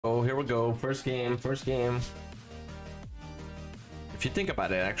Oh, here we go. First game, first game. If you think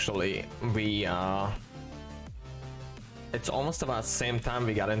about it, actually, it's almost about the same time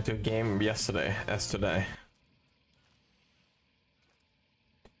we got into a game yesterday as today.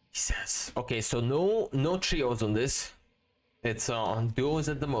 He says, okay, so no trios on this. It's duos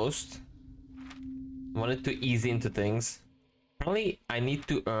at the most. Wanted to ease into things. Probably I need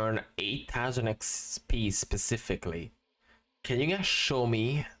to earn 8,000 XP specifically. Can you guys show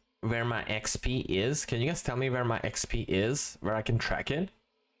me where my XP is? Can you guys tell me where my XP is? Where I can track it?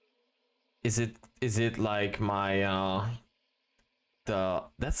 Is it like my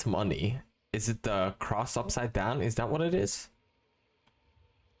that's money. Is it the cross upside down? Is that what it is?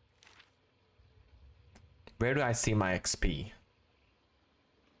 Where do I see my XP?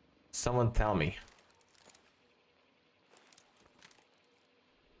 Someone tell me.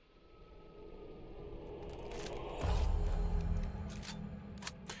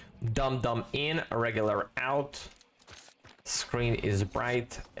 Dum in, regular out. Screen is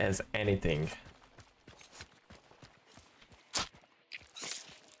bright as anything.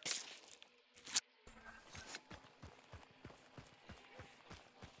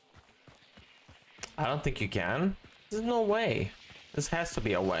 I don't think you can. There's no way. This has to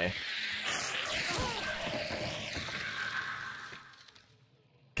be a way.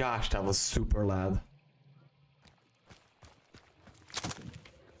 Gosh, that was super loud.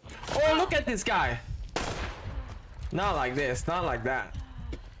 Oh, look at this guy. Not like this, not like that.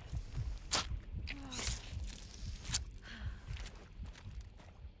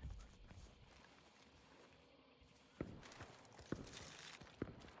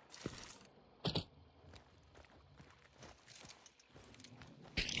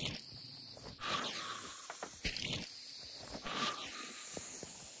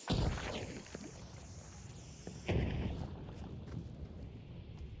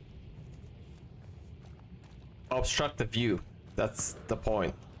 Obstruct the view. That's the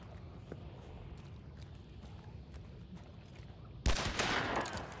point.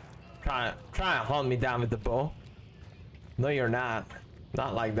 Try and hunt me down with the bow. No, you're not.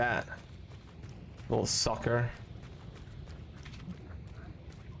 Not like that. Little sucker.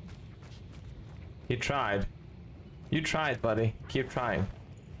 You tried. You tried, buddy. Keep trying.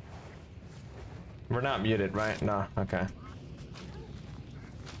 We're not muted, right? No. Okay.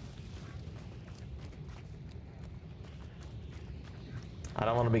 I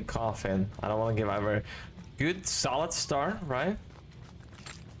don't want to be coughing. I don't want to give ever good solid start, right?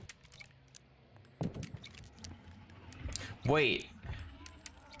 Wait.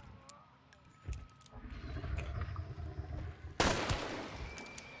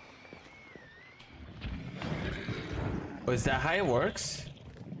 Oh, is that how it works?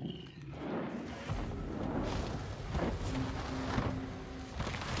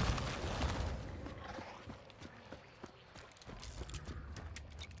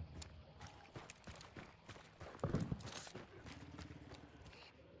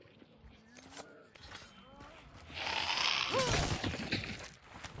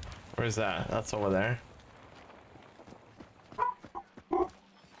 Where's that? That's over there.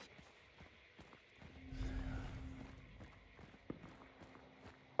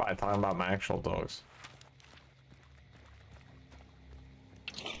 Probably talking about my actual dogs.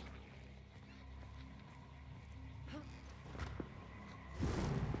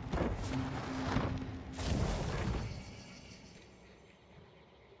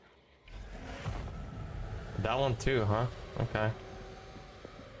 That one too, huh? Okay.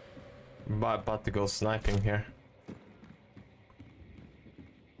 About to go sniping here.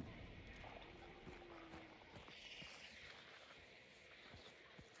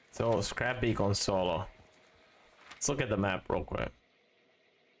 So scrap beacon solo. Let's look at the map real quick.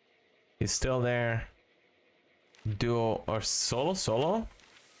 He's still there. Duo or solo?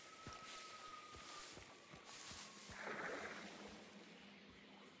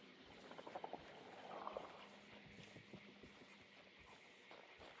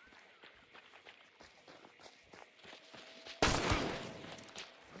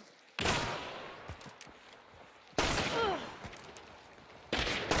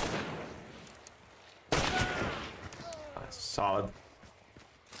 Solid.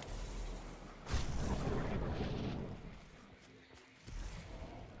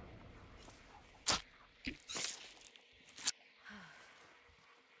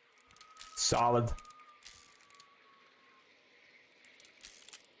 Solid.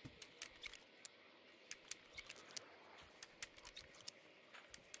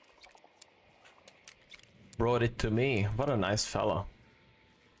 Brought it to me. What a nice fellow.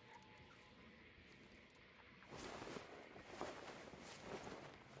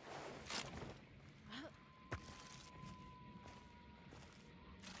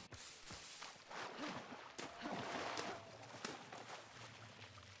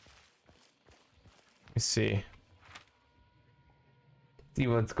 see. See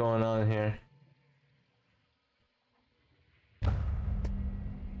what's going on here.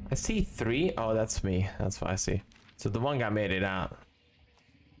 I see 3. Oh, that's me. That's what I see. So the one guy made it out.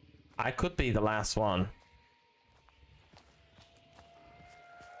 I could be the last one.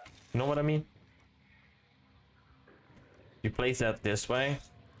 You know what I mean? You place that this way,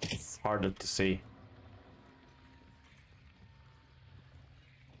 it's harder to see.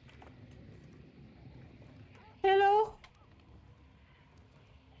 Hello?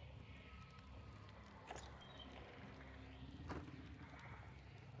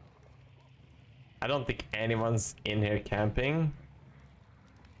 I don't think anyone's in here camping.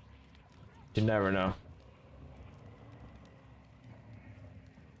 You never know.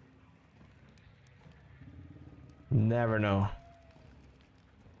 Never know.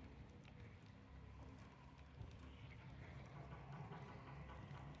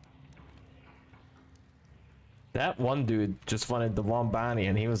 That one dude just wanted the one bounty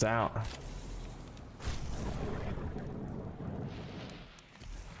and he was out.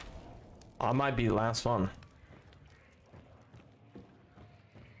 I might be the last one.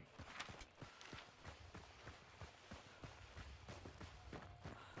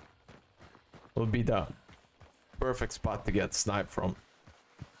 Will be the perfect spot to get sniped from.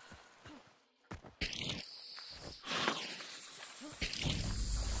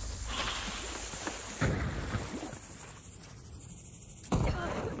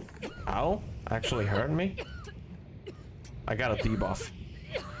 Ow, actually hurt me. I got a debuff.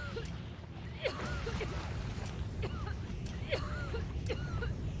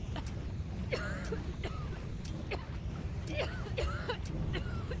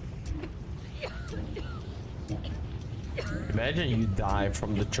 Imagine you die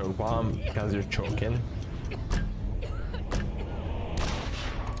from the choke bomb because you're choking.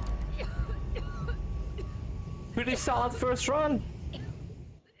 Pretty solid first run.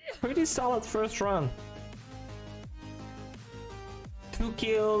 Pretty solid first run. 2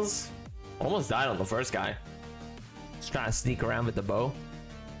 kills. Almost died on the first guy. Just trying to sneak around with the bow.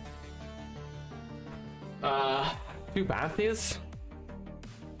 2 bounties.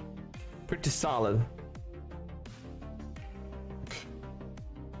 Pretty solid.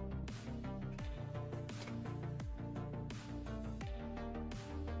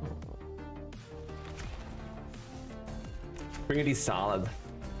 Pretty solid.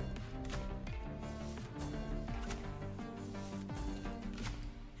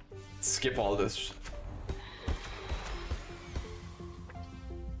 Skip all this.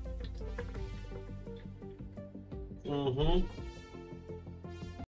 Mm-hmm.